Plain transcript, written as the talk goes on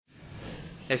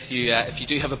If you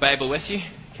do have a Bible with you,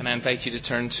 can I invite you to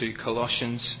turn to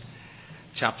Colossians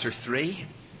chapter 3.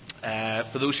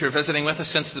 For those who are visiting with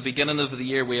us, since the beginning of the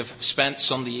year we have spent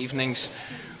Sunday evenings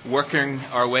working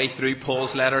our way through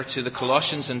Paul's letter to the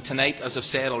Colossians, and tonight, as I've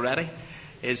said already,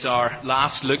 is our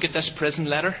last look at this prison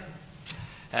letter.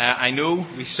 I know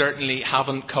we certainly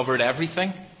haven't covered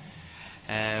everything,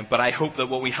 but I hope that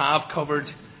what we have covered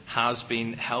has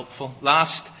been helpful.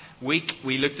 Last week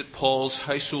we looked at Paul's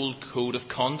household code of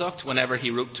conduct whenever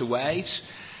he wrote to wives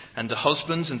and to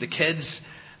husbands and to kids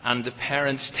and to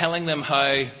parents, telling them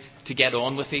how to get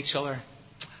on with each other,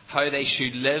 how they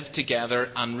should live together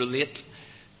and relate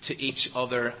to each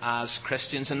other as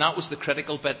Christians. And that was the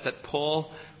critical bit, that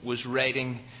Paul was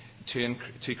writing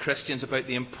to Christians about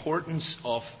the importance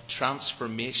of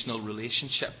transformational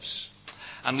relationships.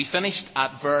 And we finished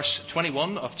at verse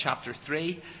 21 of chapter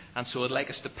 3, and so I'd like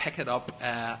us to pick it up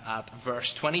at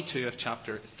verse 22 of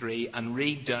chapter 3 and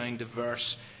read down to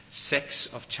verse 6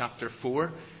 of chapter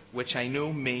 4, which I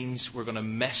know means we're going to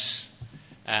miss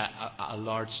a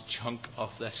large chunk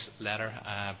of this letter,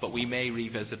 but we may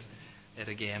revisit it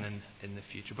again in the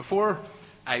future. Before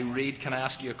I read, can I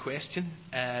ask you a question?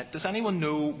 Does anyone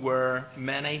know where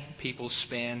many people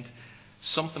spend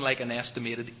something like an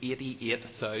estimated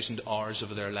 88,000 hours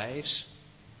of their lives?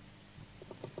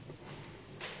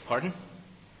 Pardon?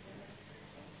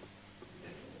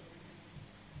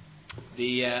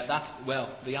 The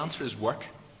answer is work.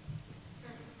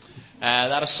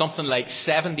 That is something like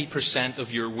 70% of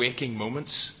your waking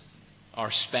moments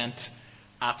are spent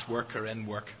at work or in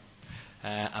work.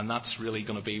 And that's really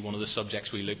going to be one of the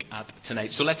subjects we look at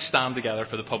tonight. So let's stand together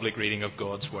for the public reading of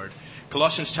God's Word.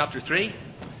 Colossians chapter 3,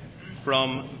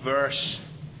 from verse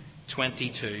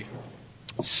 22.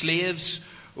 Slaves,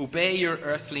 obey your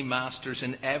earthly masters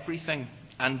in everything,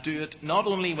 and do it not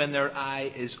only when their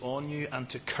eye is on you and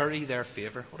to curry their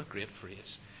favour. What a great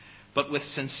phrase. But with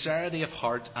sincerity of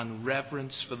heart and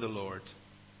reverence for the Lord.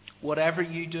 Whatever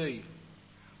you do,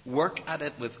 work at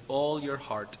it with all your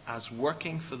heart, as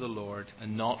working for the Lord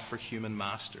and not for human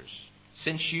masters,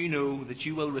 since you know that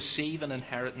you will receive an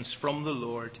inheritance from the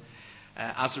Lord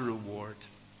as a reward.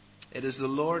 It is the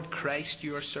Lord Christ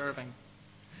you are serving.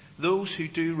 Those who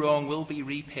do wrong will be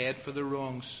repaid for their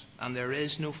wrongs, and there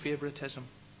is no favoritism.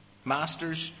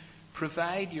 Masters,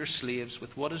 provide your slaves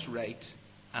with what is right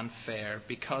and fair,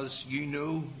 because you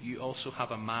know you also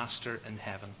have a master in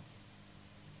heaven.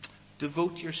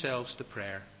 Devote yourselves to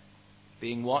prayer,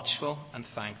 being watchful and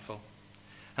thankful.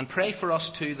 And pray for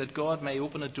us too, that God may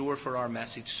open a door for our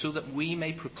message, so that we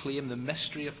may proclaim the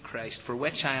mystery of Christ, for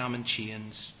which I am in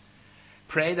chains.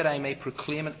 Pray that I may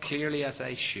proclaim it clearly as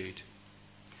I should.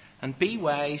 And be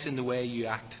wise in the way you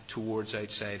act towards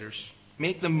outsiders.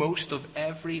 Make the most of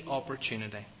every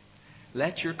opportunity.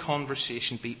 Let your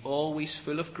conversation be always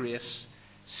full of grace,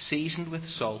 seasoned with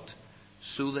salt,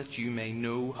 so that you may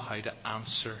know how to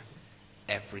answer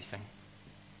everything.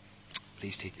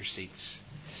 Please take your seats.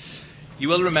 You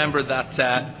will remember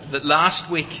that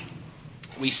last week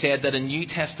we said that in New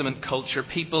Testament culture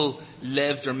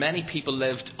many people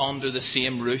lived under the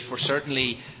same roof, or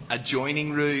certainly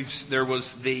adjoining roofs. There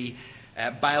was the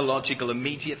biological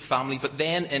immediate family, but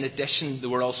then in addition there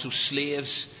were also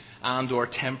slaves and or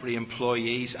temporary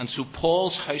employees. And so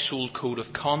Paul's household code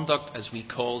of conduct, as we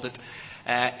called it,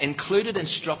 included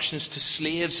instructions to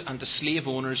slaves and to slave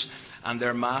owners and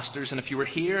their masters. And if you were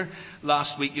here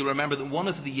last week, you'll remember that one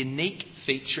of the unique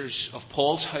features of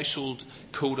Paul's household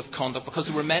code of conduct, because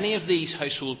there were many of these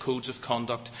household codes of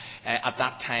conduct at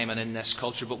that time and in this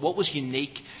culture, but what was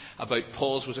unique about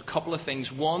Paul's was a couple of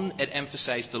things. One, it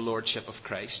emphasised the lordship of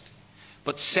Christ.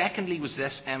 But secondly was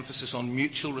this emphasis on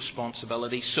mutual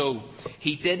responsibility. So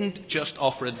he didn't just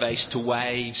offer advice to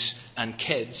wives and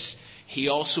kids. He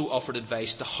also offered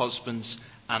advice to husbands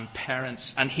and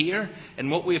parents. And here, in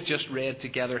what we have just read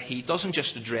together, he doesn't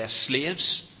just address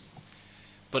slaves,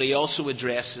 but he also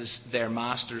addresses their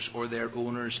masters or their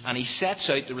owners. And he sets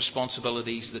out the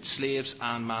responsibilities that slaves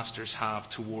and masters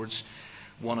have towards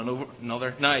one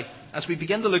another. Now, as we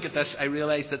begin to look at this, I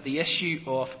realise that the issue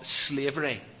of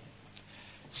slavery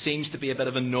seems to be a bit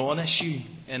of a non-issue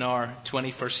in our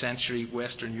 21st century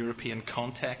Western European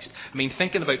context. I mean,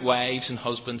 thinking about wives and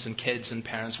husbands and kids and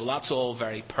parents, well, that's all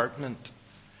very pertinent.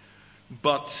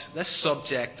 But this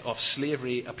subject of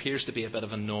slavery appears to be a bit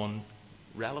of a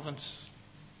non-relevance,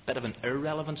 a bit of an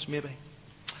irrelevance maybe.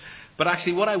 But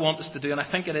actually what I want us to do, and I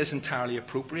think it is entirely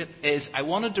appropriate, is I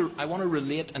want to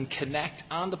relate and connect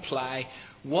and apply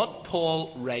what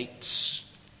Paul writes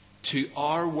to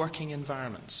our working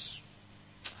environments.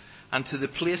 and to the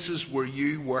places where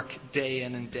you work day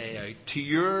in and day out, to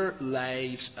your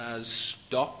lives as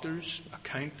doctors,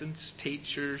 accountants,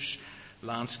 teachers,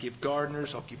 landscape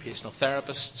gardeners, occupational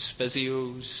therapists,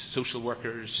 physios, social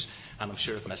workers, and I'm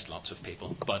sure I've missed lots of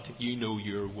people, but you know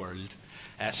your world.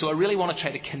 So I really want to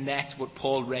try to connect what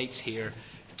Paul writes here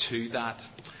to that.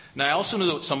 Now, I also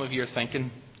know that some of you are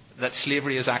thinking that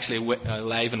slavery is actually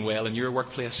alive and well in your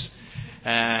workplace,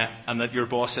 and that your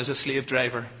boss is a slave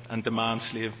driver and demands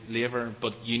slave labour,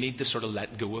 but you need to sort of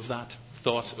let go of that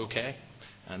thought, okay?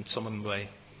 And someone will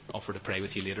offer to pray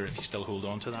with you later if you still hold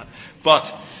on to that.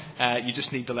 But you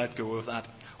just need to let go of that.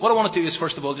 What I want to do is,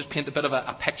 first of all, just paint a bit of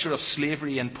a picture of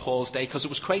slavery in Paul's day, because it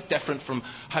was quite different from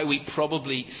how we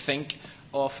probably think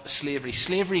of slavery.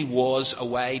 Slavery was a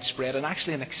widespread and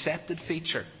actually an accepted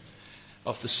feature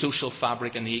of the social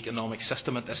fabric and the economic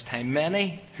system at this time.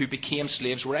 Many who became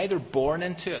slaves were either born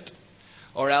into it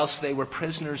or else they were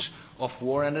prisoners of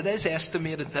war. And it is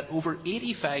estimated that over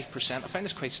 85%, I find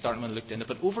this quite startling when I looked into it,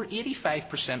 but over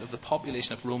 85% of the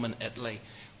population of Roman Italy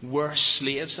were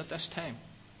slaves at this time.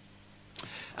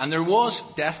 And there was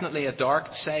definitely a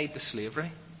dark side to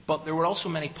slavery, but there were also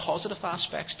many positive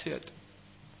aspects to it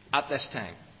at this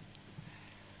time.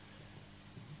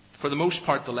 For the most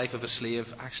part, the life of a slave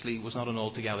actually was not an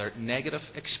altogether negative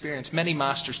experience. Many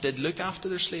masters did look after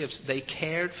their slaves. They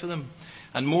cared for them.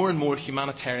 And more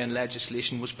humanitarian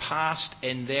legislation was passed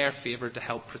in their favour to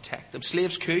help protect them.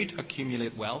 Slaves could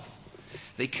accumulate wealth.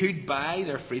 They could buy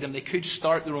their freedom. They could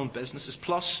start their own businesses.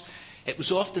 Plus, it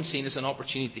was often seen as an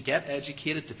opportunity to get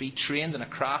educated, to be trained in a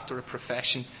craft or a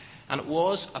profession. And it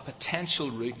was a potential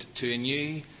route to a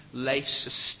new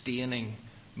life-sustaining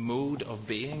mode of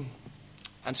being.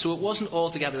 And so it wasn't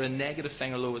altogether a negative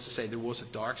thing, although, as I say, there was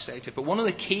a dark side to it. But one of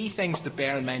the key things to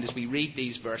bear in mind as we read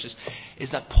these verses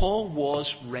is that Paul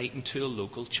was writing to a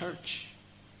local church.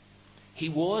 He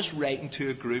was writing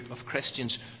to a group of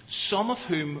Christians, some of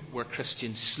whom were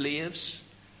Christian slaves,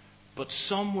 but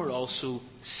some were also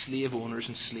slave owners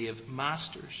and slave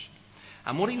masters.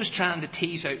 And what he was trying to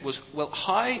tease out was, well,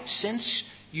 how, since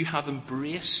you have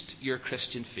embraced your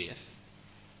Christian faith,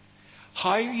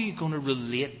 how are you going to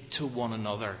relate to one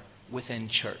another within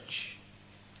church,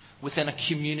 within a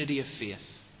community of faith?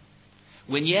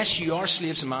 When, yes, you are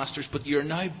slaves and masters, but you're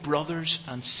now brothers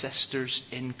and sisters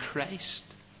in Christ.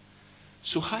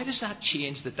 So how does that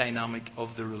change the dynamic of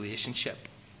the relationship?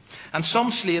 And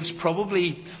some slaves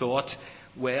probably thought,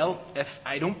 well, if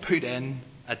I don't put in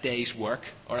a day's work,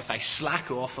 or if I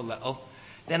slack off a little,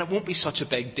 then it won't be such a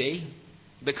big deal,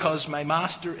 because my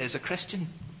master is a Christian,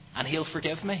 and he'll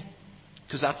forgive me.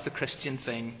 Because that's the Christian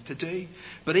thing to do.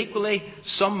 But equally,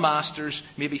 some masters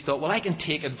maybe thought, well, I can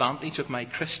take advantage of my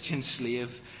Christian slave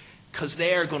because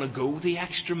they're going to go the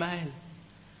extra mile.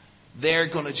 They're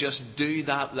going to just do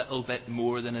that little bit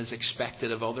more than is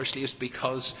expected of other slaves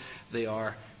because they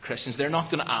are Christians. They're not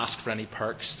going to ask for any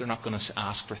perks. They're not going to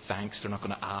ask for thanks. They're not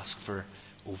going to ask for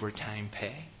overtime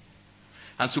pay.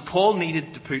 And so Paul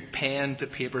needed to put pen to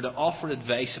paper to offer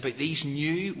advice about these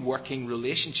new working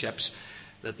relationships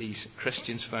that these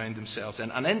Christians found themselves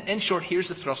in. And in short, here's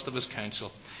the thrust of his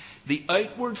counsel. The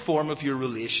outward form of your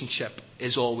relationship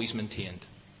is always maintained.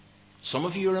 Some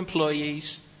of you are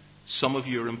employees, some of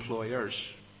you are employers.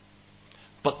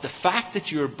 But the fact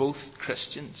that you're both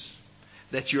Christians,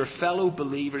 that you're fellow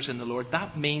believers in the Lord,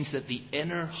 that means that the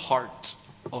inner heart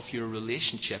of your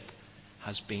relationship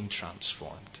has been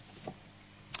transformed.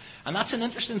 And that's an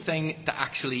interesting thing to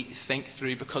actually think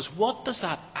through, because what does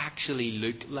that actually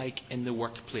look like in the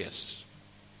workplace?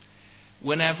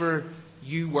 Whenever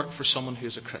you work for someone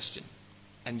who's a Christian,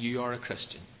 and you are a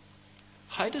Christian,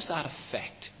 how does that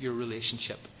affect your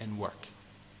relationship in work?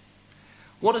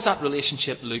 What does that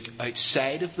relationship look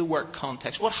outside of the work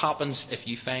context? What happens if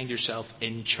you find yourself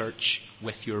in church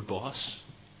with your boss?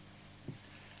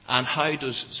 And how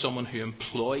does someone who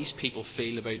employs people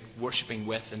feel about worshipping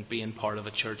with and being part of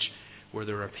a church where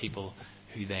there are people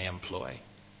who they employ?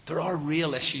 There are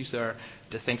real issues there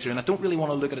to think through. And I don't really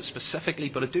want to look at it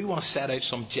specifically, but I do want to set out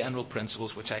some general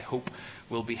principles which I hope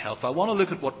will be helpful. I want to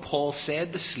look at what Paul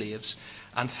said to slaves,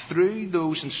 and through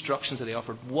those instructions that he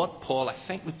offered, what Paul, I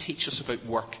think, would teach us about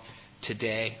work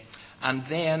today. And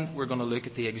then we're going to look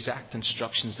at the exact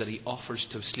instructions that he offers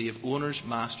to slave owners,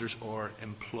 masters, or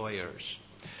employers.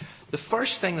 The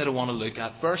first thing that I want to look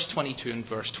at, verse 22 and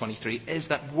verse 23, is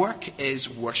that work is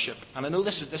worship. And I know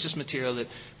this is material that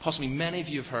possibly many of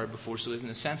you have heard before, so in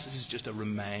a sense this is just a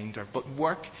reminder. But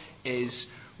work is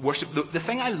worship. The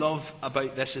thing I love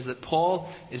about this is that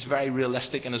Paul is very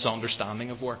realistic in his understanding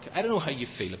of work. I don't know how you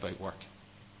feel about work.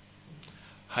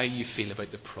 How you feel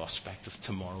about the prospect of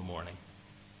tomorrow morning.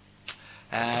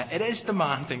 It is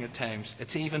demanding at times.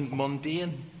 It's even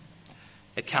mundane.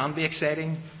 It can be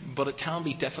exciting, but it can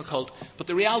be difficult. But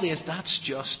the reality is that's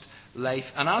just life.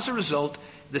 And as a result,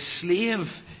 the slave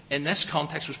in this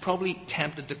context was probably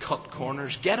tempted to cut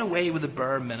corners, get away with the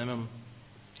bare minimum.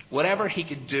 Whatever he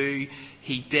could do,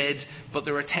 he did. But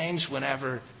there were times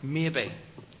whenever maybe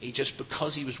he just,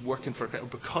 because he was working for, or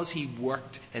because he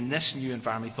worked in this new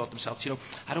environment, he thought to himself,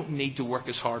 I don't need to work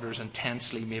as hard or as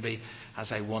intensely maybe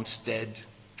as I once did.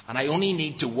 And I only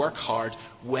need to work hard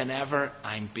whenever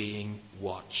I'm being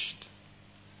watched.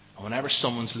 And whenever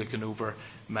someone's looking over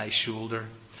my shoulder.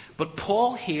 But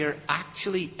Paul here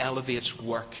actually elevates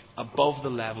work above the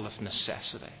level of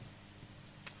necessity.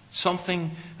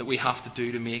 Something that we have to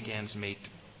do to make ends meet.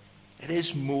 It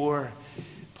is more,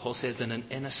 Paul says, than an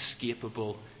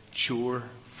inescapable chore.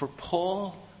 For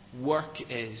Paul, work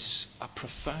is a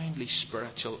profoundly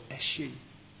spiritual issue.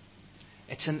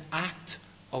 It's an act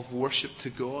of worship to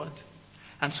God.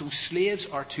 And so slaves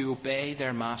are to obey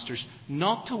their masters,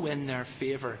 not to win their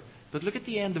favour. But look at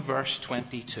the end of verse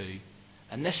 22.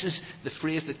 And this is the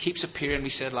phrase that keeps appearing. We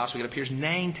said last week it appears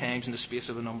 9 times in the space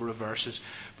of a number of verses.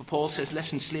 But Paul says,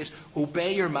 listen, slaves,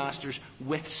 obey your masters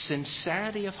with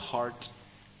sincerity of heart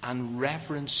and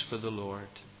reverence for the Lord.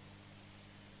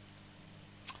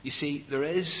 You see, there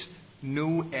is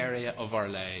no area of our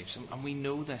lives, and we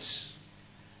know this,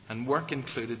 and work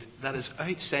included, that is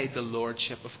outside the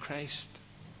lordship of Christ.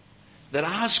 That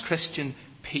as Christian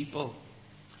people,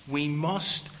 we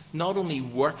must not only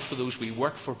work for those we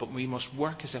work for, but we must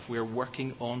work as if we are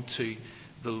working unto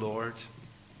the Lord.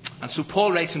 And so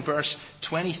Paul writes in verse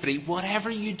 23, whatever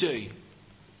you do,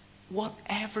 work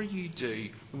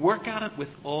at it with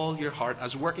all your heart,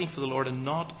 as working for the Lord and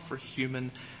not for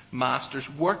human masters.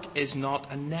 Work is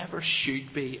not and never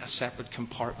should be a separate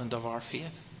compartment of our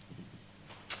faith.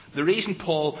 The reason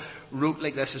Paul wrote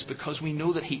like this is because we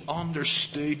know that he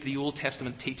understood the Old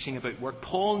Testament teaching about work.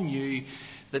 Paul knew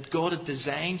that God had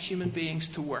designed human beings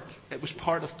to work. It was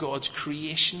part of God's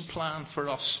creation plan for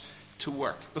us to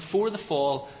work. Before the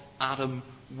fall, Adam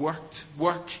worked.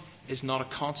 Work is not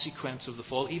a consequence of the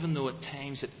fall, even though at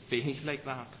times it feels like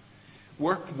that.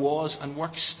 Work was and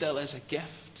work still is a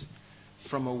gift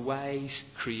from a wise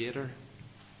Creator.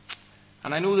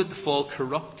 And I know that the fall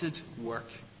corrupted work,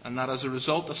 and that as a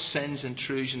result of sin's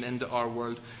intrusion into our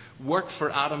world, work for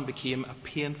Adam became a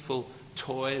painful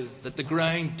toil, that the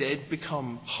ground did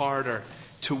become harder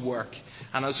to work.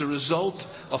 And as a result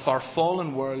of our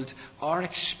fallen world, our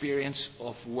experience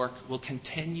of work will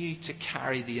continue to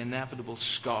carry the inevitable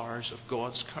scars of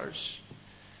God's curse.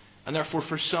 And therefore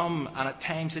for some, and at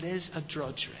times it is a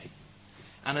drudgery,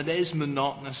 and it is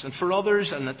monotonous, and for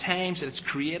others, and at times it's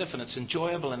creative and it's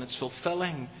enjoyable and it's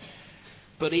fulfilling.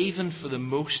 But even for the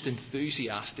most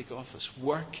enthusiastic of us,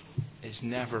 work is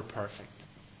never perfect.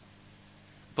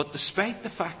 But despite the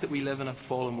fact that we live in a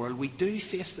fallen world, we do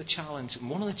face the challenge. And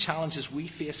one of the challenges we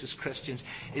face as Christians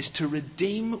is to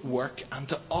redeem work and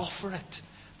to offer it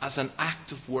as an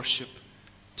act of worship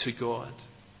to God.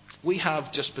 We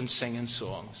have just been singing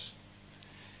songs.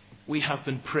 We have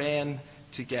been praying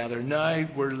together. Now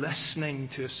we're listening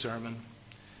to a sermon.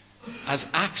 As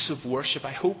acts of worship,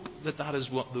 I hope that that is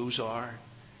what those are.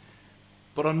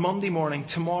 But on Monday morning,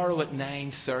 tomorrow at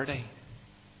 9:30,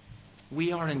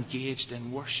 we are engaged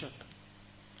in worship.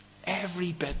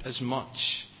 Every bit as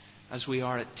much as we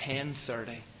are at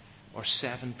 10:30 or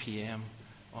 7 p.m.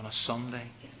 on a Sunday.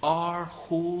 Our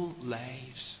whole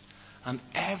lives and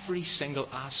every single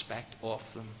aspect of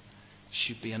them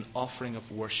should be an offering of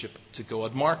worship to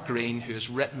God. Mark Green, who has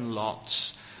written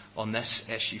lots on this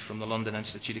issue from the London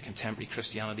Institute of Contemporary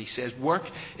Christianity, says work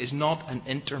is not an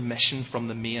intermission from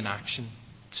the main action.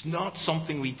 It's not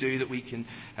something we do that we can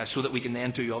so that we can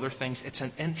then do other things. It's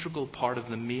an integral part of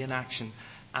the main action,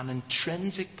 an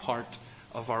intrinsic part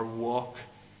of our walk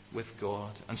with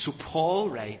God. And so Paul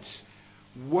writes,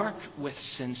 work with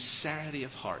sincerity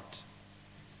of heart.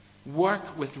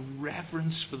 Work with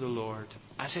reverence for the Lord,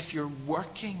 as if you're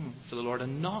working for the Lord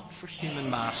and not for human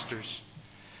masters.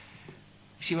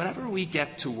 See, whenever we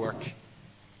get to work,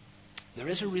 there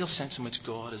is a real sense in which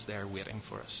God is there waiting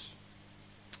for us.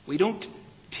 We don't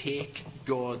take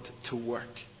God to work,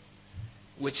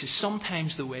 which is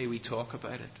sometimes the way we talk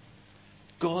about it.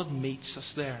 God meets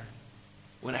us there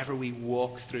whenever we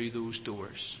walk through those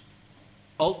doors.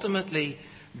 Ultimately,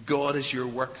 God is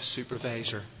your work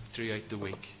supervisor throughout the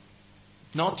week.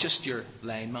 Not just your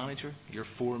line manager, your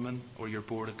foreman, or your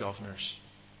board of governors.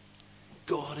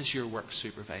 God is your work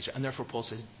supervisor. And therefore Paul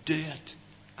says, do it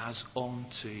as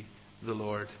unto the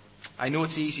Lord. I know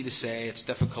it's easy to say, it's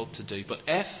difficult to do. But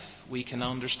if we can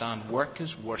understand work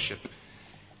as worship,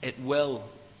 it will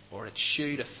or it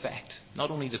should affect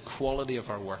not only the quality of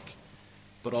our work,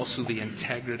 but also the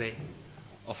integrity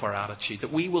of our attitude.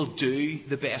 That we will do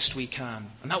the best we can.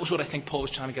 And that was what I think Paul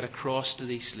was trying to get across to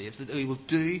these slaves. That they will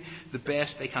do the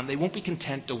best they can. They won't be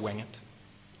content to wing it.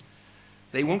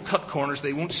 They won't cut corners.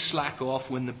 They won't slack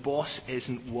off when the boss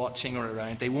isn't watching or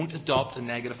around. They won't adopt a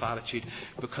negative attitude.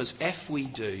 Because if we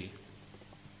do,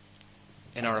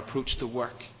 in our approach to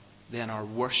work, then our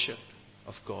worship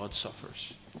of God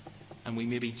suffers. And we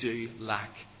maybe do lack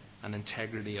an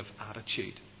integrity of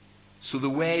attitude. So the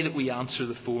way that we answer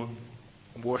the phone,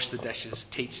 wash the dishes,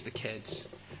 teach the kids,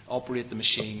 operate the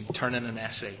machine, turn in an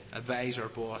essay, advise our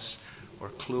boss,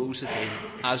 or close a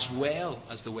deal, as well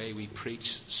as the way we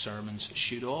preach sermons,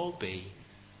 should all be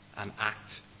an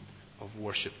act of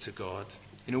worship to God.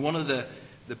 You know, one of the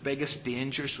biggest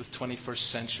dangers with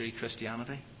 21st century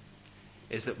Christianity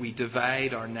is that we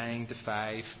divide our 9 to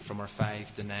 5 from our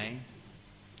 5 to 9.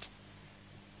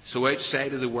 So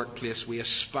outside of the workplace, we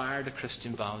aspire to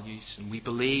Christian values and we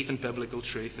believe in biblical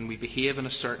truth and we behave in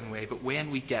a certain way. But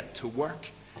when we get to work,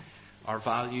 our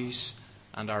values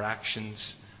and our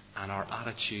actions and our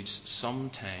attitudes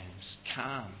sometimes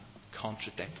can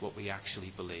contradict what we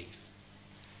actually believe.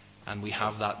 And we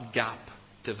have that gap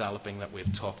developing that we've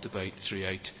talked about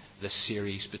throughout this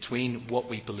series between what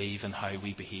we believe and how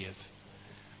we behave.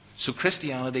 So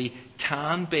Christianity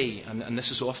can be, and this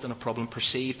is often a problem,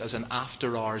 perceived as an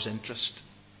after-hours interest.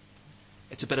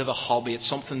 It's a bit of a hobby. It's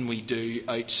something we do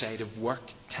outside of work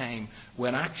time,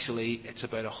 when actually it's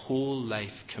about a whole life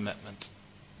commitment.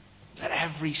 That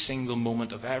every single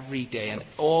moment of every day and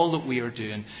all that we are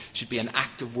doing should be an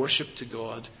act of worship to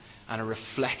God and a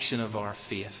reflection of our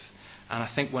faith. And I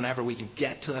think whenever we can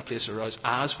get to that place, or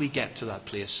as we get to that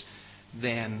place,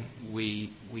 then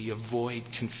we avoid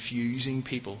confusing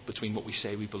people between what we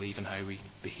say we believe and how we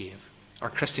behave. Our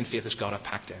Christian faith has got it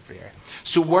packed everywhere.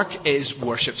 So work is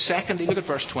worship. Secondly, look at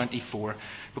verse 24,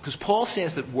 because Paul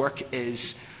says that work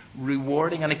is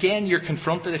rewarding. And again, you're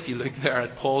confronted if you look there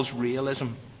at Paul's realism.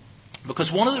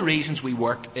 Because one of the reasons we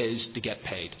work is to get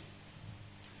paid.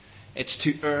 It's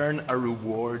to earn a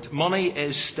reward. Money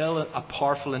is still a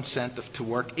powerful incentive to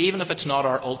work, even if it's not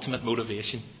our ultimate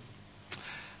motivation.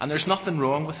 And there's nothing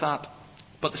wrong with that.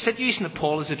 But the situation that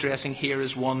Paul is addressing here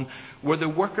is one where the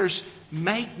workers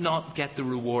might not get the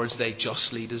rewards they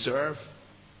justly deserve.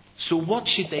 So what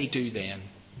should they do then?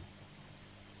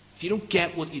 If you don't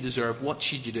get what you deserve, what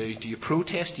should you do? Do you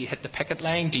protest? Do you hit the picket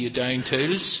line? Do you down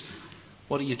tools?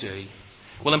 What do you do?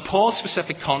 Well, in Paul's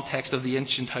specific context of the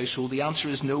ancient household, the answer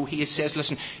is no. He says,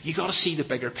 listen, you've got to see the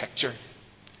bigger picture.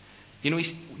 You know,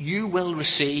 you will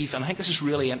receive, and I think this is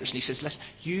really interesting, he says, listen,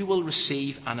 you will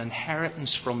receive an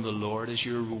inheritance from the Lord as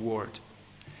your reward.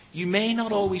 You may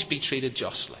not always be treated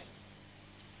justly.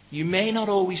 You may not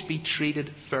always be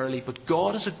treated fairly, but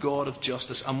God is a God of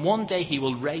justice, and one day He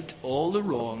will right all the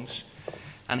wrongs,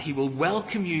 and He will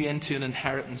welcome you into an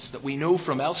inheritance that we know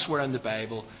from elsewhere in the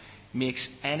Bible makes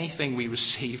anything we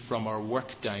receive from our work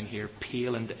down here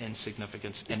pale into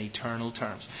insignificance in eternal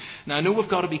terms. Now, I know we've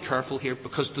got to be careful here,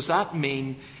 because does that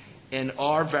mean in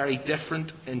our very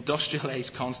different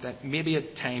industrialised context, maybe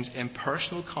at times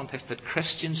impersonal context, that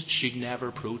Christians should never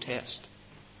protest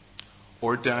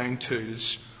or down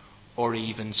tools or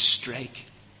even strike?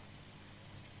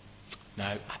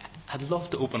 Now, I'd love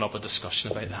to open up a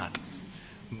discussion about that,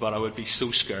 but I would be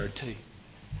so scared to.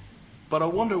 But I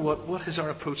wonder what is our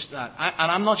approach to that? And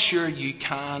I'm not sure you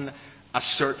can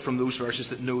assert from those verses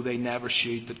that no, they never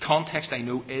should. That context, I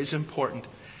know, is important.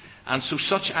 And so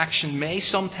such action may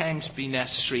sometimes be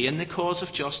necessary in the cause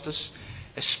of justice,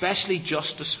 especially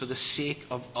justice for the sake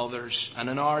of others. And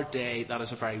in our day, that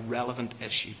is a very relevant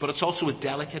issue. But it's also a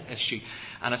delicate issue.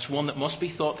 And it's one that must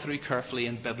be thought through carefully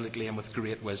and biblically and with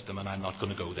great wisdom. And I'm not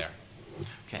going to go there.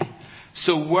 Okay.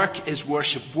 So work is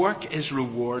worship. Work is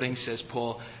rewarding, says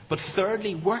Paul. But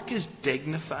thirdly, work is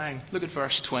dignifying. Look at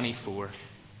verse 24.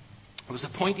 Because the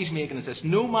point he's making is this: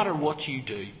 no matter what you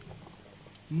do,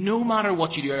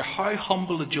 or how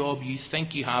humble a job you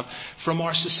think you have, from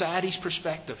our society's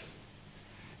perspective,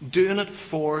 doing it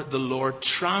for the Lord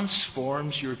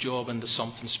transforms your job into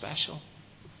something special.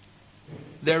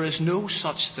 There is no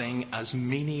such thing as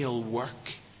menial work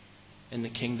in the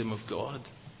kingdom of God.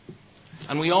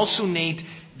 And we also need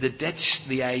to ditch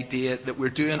the idea that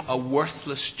we're doing a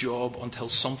worthless job until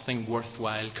something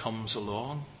worthwhile comes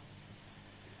along.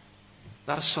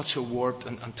 That is such a warped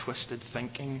and twisted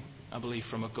thinking, I believe,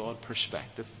 from a God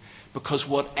perspective. Because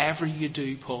whatever you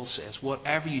do, Paul says,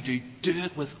 whatever you do, do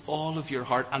it with all of your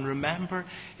heart. And remember,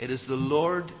 it is the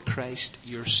Lord Christ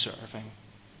you're serving.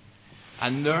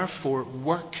 And therefore,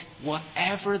 work,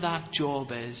 whatever that job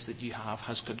is that you have,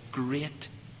 has got great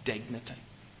dignity.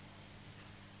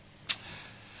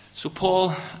 So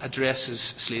Paul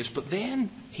addresses slaves, but then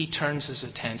he turns his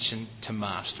attention to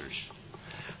masters.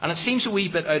 And it seems a wee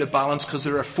bit out of balance because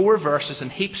there are 4 verses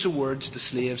and heaps of words to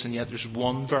slaves, and yet there's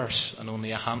 1 verse and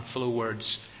only a handful of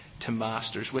words to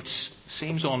masters, which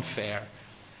seems unfair.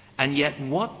 And yet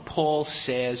what Paul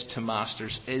says to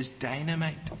masters is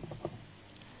dynamite.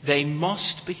 They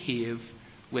must behave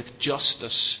with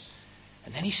justice.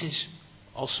 And then he says,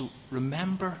 also,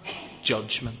 remember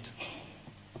judgment.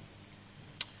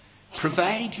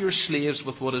 Provide your slaves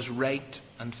with what is right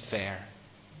and fair.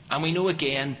 And we know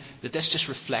again that this just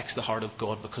reflects the heart of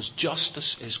God, because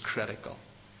justice is critical.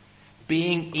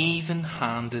 Being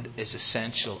even-handed is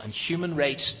essential, and human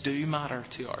rights do matter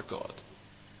to our God.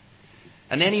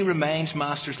 And then he reminds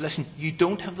masters, listen, you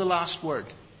don't have the last word.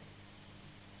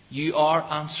 You are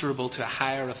answerable to a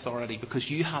higher authority because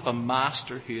you have a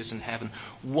master who is in heaven.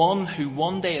 One who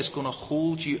one day is going to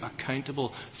hold you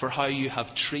accountable for how you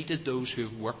have treated those who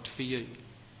have worked for you.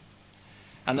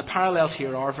 And the parallels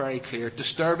here are very clear,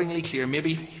 disturbingly clear,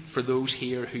 maybe for those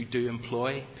here who do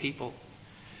employ people,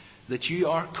 that you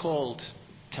are called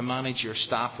to manage your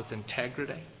staff with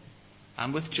integrity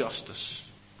and with justice,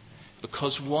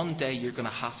 because one day you're going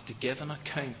to have to give an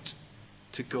account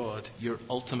to God, your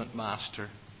ultimate master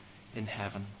in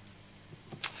heaven.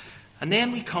 And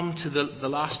then we come to the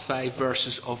last 5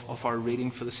 verses of our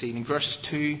reading for this evening, verses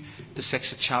 2 to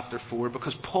 6 of chapter 4,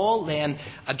 because Paul then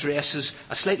addresses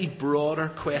a slightly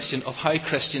broader question of how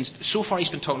Christians, so far he's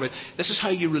been talking about, this is how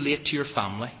you relate to your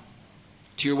family,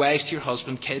 to your wives, to your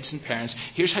husband, kids and parents.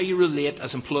 Here's how you relate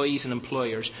as employees and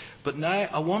employers. But now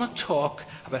I want to talk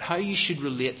about how you should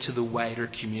relate to the wider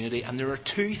community. And there are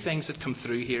 2 things that come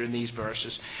through here in these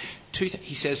verses.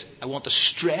 He says, I want to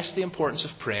stress the importance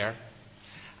of prayer,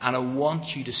 and I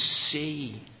want you to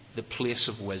see the place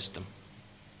of wisdom.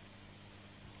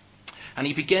 And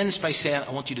he begins by saying,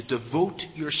 I want you to devote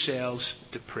yourselves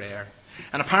to prayer.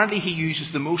 And apparently he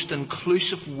uses the most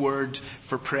inclusive word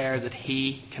for prayer that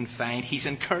he can find. He's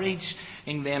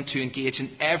encouraging them to engage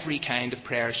in every kind of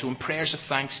prayer. So in prayers of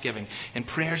thanksgiving, in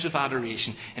prayers of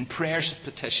adoration, in prayers of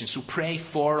petition. So pray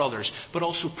for others, but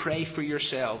also pray for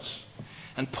yourselves.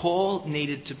 And Paul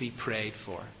needed to be prayed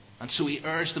for. And so he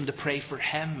urged them to pray for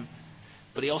him.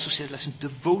 But he also said, listen,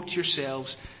 devote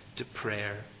yourselves to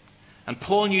prayer. And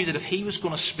Paul knew that if he was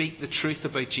going to speak the truth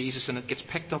about Jesus, and it gets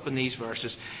picked up in these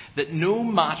verses, that no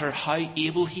matter how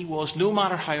able he was, no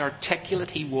matter how articulate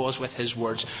he was with his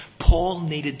words, Paul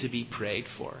needed to be prayed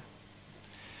for.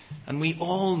 And we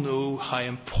all know how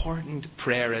important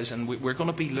prayer is, and we're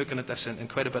going to be looking at this in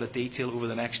quite a bit of detail over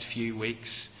the next few weeks.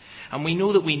 And we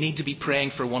know that we need to be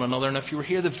praying for one another. And if you were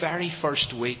here the very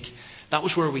first week, that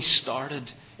was where we started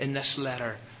in this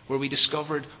letter, where we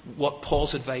discovered what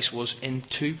Paul's advice was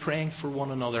into praying for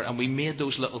one another. And we made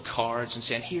those little cards and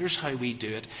saying, here's how we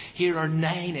do it. Here are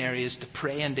 9 areas to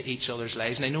pray into each other's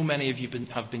lives. And I know many of you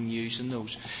have been using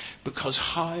those. Because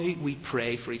how we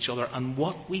pray for each other and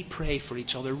what we pray for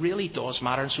each other really does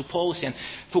matter. And so Paul was saying,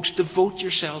 folks, devote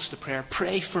yourselves to prayer.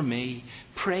 Pray for me.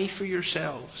 Pray for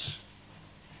yourselves.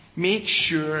 Make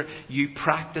sure you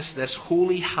practice this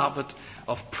holy habit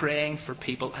of praying for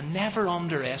people, and never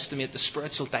underestimate the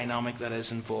spiritual dynamic that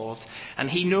is involved. And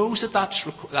he knows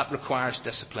that requires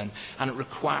discipline, and it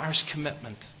requires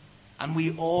commitment. And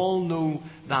we all know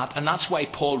that. And that's why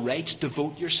Paul writes,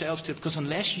 devote yourselves to it, because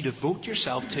unless you devote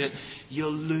yourself to it,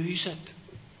 you'll lose it.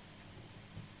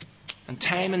 And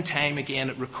time again,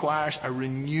 it requires a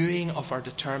renewing of our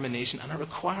determination, and it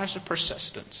requires a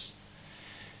persistence.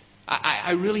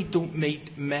 I really don't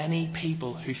meet many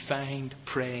people who find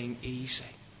praying easy.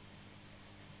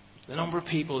 The number of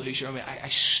people who share with me, I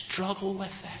struggle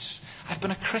with this. I've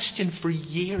been a Christian for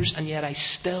years, and yet I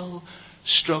still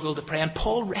struggle to pray. And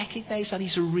Paul recognised that.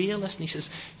 He's a realist, and he says,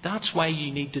 that's why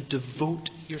you need to devote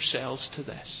yourselves to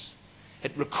this.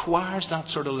 It requires that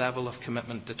sort of level of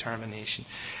commitment, determination.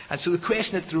 And so the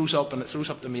question it throws up, and it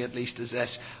throws up to me at least, is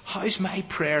this: how's my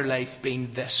prayer life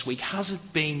been this week? Has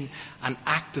it been an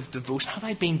act of devotion? Have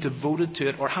I been devoted to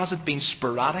it? Or has it been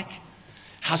sporadic?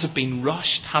 Has it been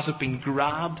rushed? Has it been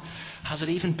grabbed? Has it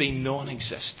even been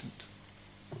non-existent?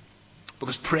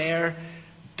 Because prayer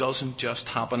doesn't just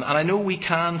happen. And I know we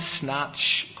can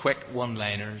snatch quick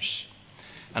one-liners,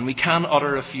 and we can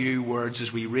utter a few words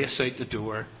as we race out the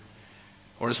door,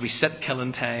 or as we sit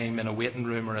killing time in a waiting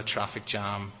room or a traffic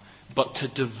jam. But to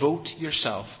devote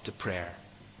yourself to prayer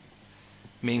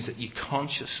means that you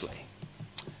consciously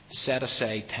set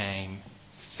aside time,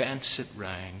 fence it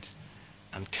round,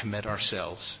 and commit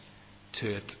ourselves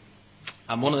to it.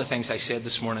 And one of the things I said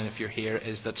this morning, if you're here,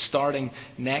 is that starting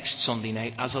next Sunday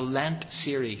night, as a Lent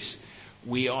series,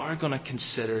 we are going to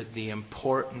consider the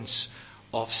importance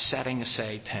of setting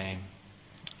aside time,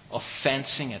 of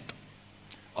fencing it,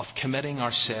 of committing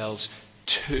ourselves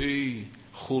to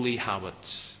holy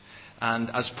habits. And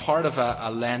as part of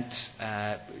a Lent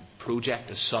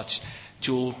project as such,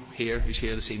 Joel here, who's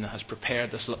here this evening, has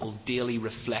prepared this little daily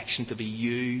reflection to be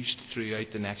used throughout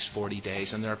the next 40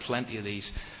 days. And there are plenty of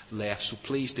these left, so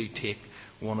please do take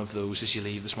one of those as you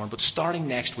leave this morning. But starting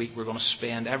next week, we're going to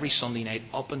spend every Sunday night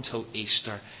up until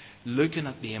Easter looking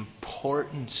at the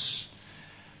importance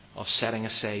of setting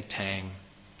aside time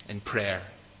in prayer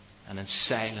and in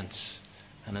silence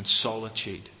and in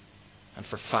solitude and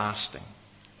for fasting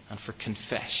and for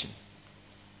confession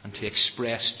and to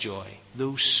express joy.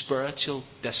 Those spiritual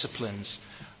disciplines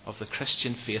of the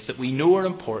Christian faith that we know are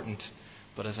important,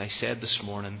 but as I said this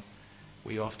morning,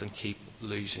 we often keep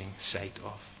losing sight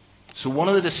of. So one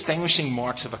of the distinguishing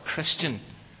marks of a Christian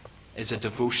is a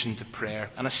devotion to prayer.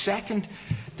 And a second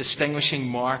distinguishing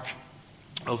mark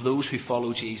of those who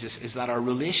follow Jesus is that our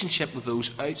relationship with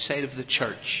those outside of the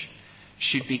church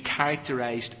should be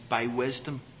characterized by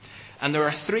wisdom. And there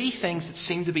are three things that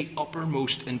seem to be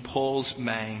uppermost in Paul's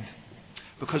mind.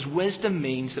 Because wisdom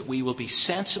means that we will be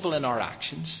sensible in our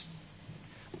actions,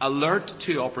 alert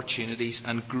to opportunities,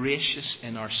 and gracious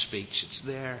in our speech. It's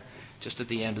there just at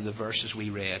the end of the verses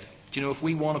we read. Do you know, if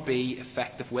we want to be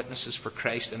effective witnesses for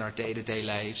Christ in our day-to-day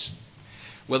lives,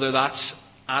 whether that's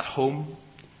at home,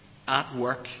 at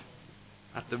work,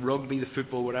 at the rugby, the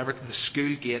football, whatever, the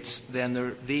school gates,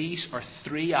 then these are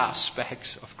three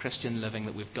aspects of Christian living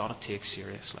that we've got to take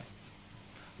seriously.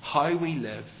 How we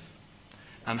live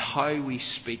and how we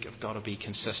speak have got to be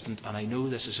consistent. And I know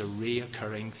this is a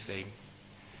reoccurring theme.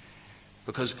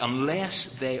 Because unless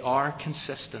they are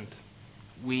consistent,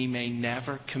 we may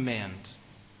never commend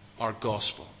our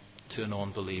gospel to an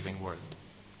unbelieving world.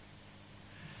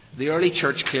 The early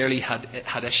church clearly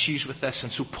had issues with this,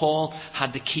 and so Paul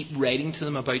had to keep writing to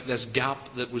them about this gap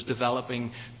that was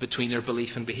developing between their belief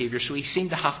and behaviour. So he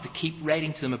seemed to have to keep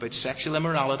writing to them about sexual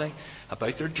immorality,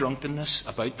 about their drunkenness,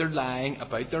 about their lying,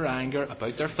 about their anger,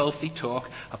 about their filthy talk,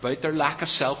 about their lack of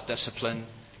self-discipline.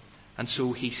 And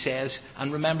so he says,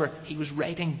 and remember, he was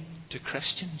writing to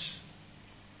Christians.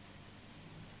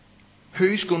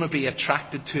 Who's going to be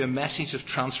attracted to a message of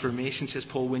transformation, says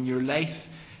Paul, when your life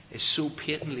is so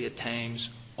patently at times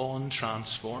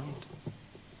untransformed?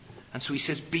 And so he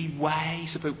says, be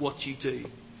wise about what you do.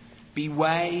 Be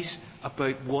wise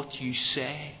about what you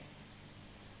say.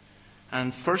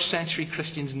 And first century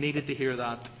Christians needed to hear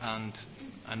that, and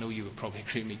I know you would probably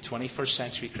agree with me, 21st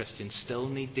century Christians still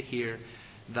need to hear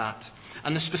that.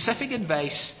 And the specific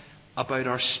advice about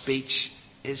our speech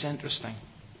is interesting.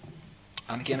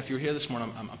 And again, if you're here this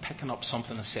morning, I'm picking up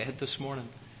something I said this morning.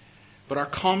 But our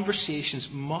conversations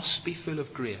must be full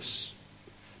of grace.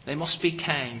 They must be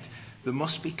kind. They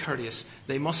must be courteous.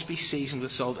 They must be seasoned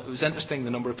with salt. It was interesting, the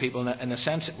number of people, in a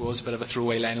sense it was a bit of a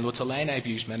throwaway line, although it's a line I've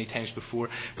used many times before,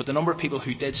 but the number of people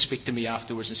who did speak to me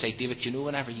afterwards and say, David, you know,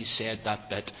 whenever you said that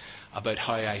bit about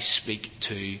how I speak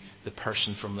to the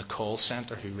person from the call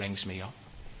centre who rings me up,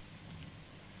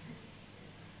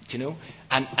 do you know?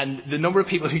 And the number of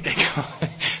people who did,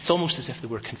 it's almost as if they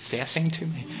were confessing to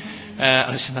me.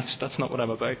 And I said, that's not what I'm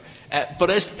about. But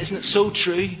isn't it so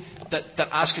true that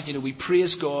as you know, we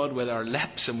praise God with our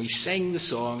lips and we sing the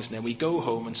songs, and then we go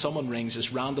home and someone rings us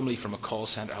randomly from a call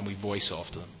centre and we voice off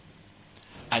to them.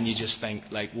 And you just think,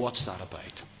 like, what's that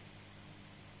about?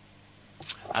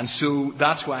 And so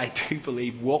that's why I do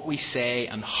believe what we say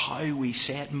and how we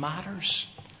say it matters.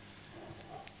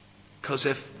 Because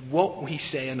if what we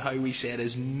say and how we say it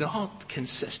is not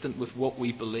consistent with what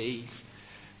we believe,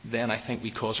 then I think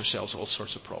we cause ourselves all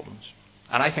sorts of problems.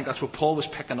 And I think that's what Paul was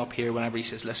picking up here whenever he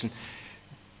says, listen,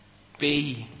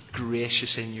 be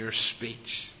gracious in your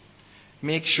speech.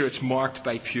 Make sure it's marked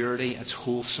by purity, it's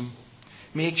wholesome.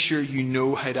 Make sure you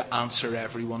know how to answer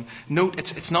everyone. Note,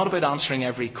 it's not about answering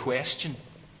every question.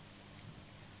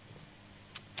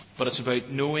 But it's about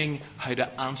knowing how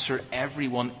to answer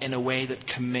everyone in a way that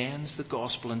commends the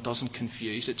gospel and doesn't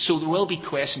confuse it. So there will be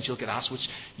questions you'll get asked which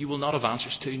you will not have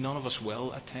answers to. None of us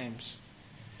will at times.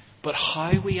 But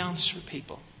how we answer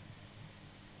people,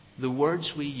 the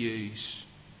words we use,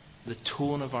 the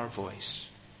tone of our voice,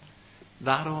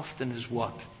 that often is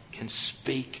what can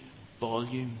speak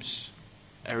volumes,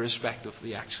 irrespective of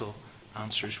the actual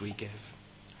answers we give.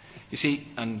 You see,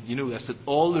 and you know this, that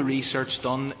all the research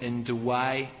done into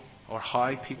why or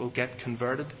how people get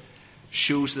converted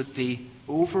shows that the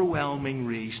overwhelming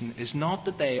reason is not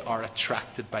that they are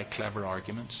attracted by clever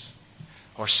arguments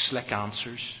or slick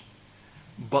answers,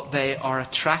 but they are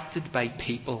attracted by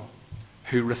people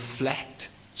who reflect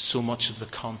so much of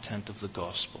the content of the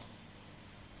gospel.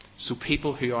 So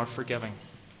people who are forgiving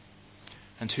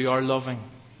and who are loving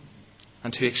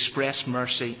and who express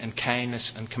mercy and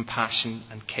kindness and compassion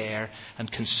and care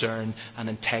and concern and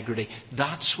integrity,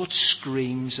 that's what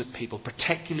screams at people,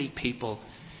 particularly people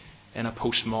in a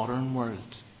postmodern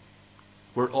world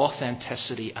where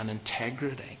authenticity and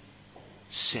integrity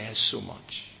says so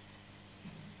much.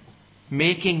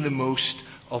 Making the most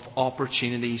of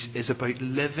opportunities is about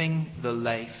living the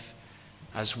life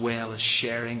as well as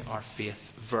sharing our faith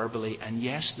verbally. And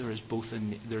yes,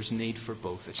 there's need for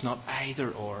both. It's not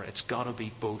either or. It's got to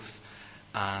be both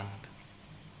and.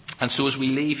 And so as we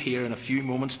leave here in a few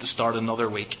moments to start another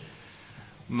week,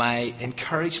 my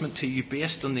encouragement to you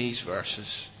based on these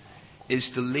verses is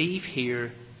to leave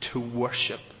here to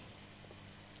worship.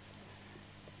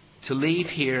 To leave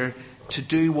here to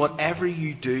do whatever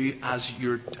you do as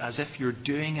if you're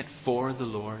doing it for the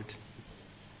Lord.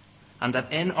 And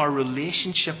that in our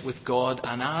relationship with God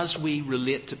and as we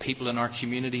relate to people in our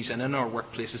communities and in our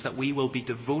workplaces, that we will be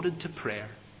devoted to prayer.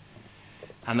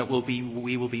 And that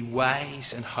we will be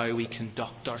wise in how we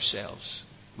conduct ourselves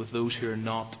with those who are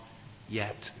not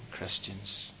yet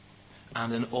Christians.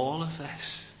 And in all of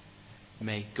this,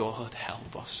 may God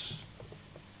help us.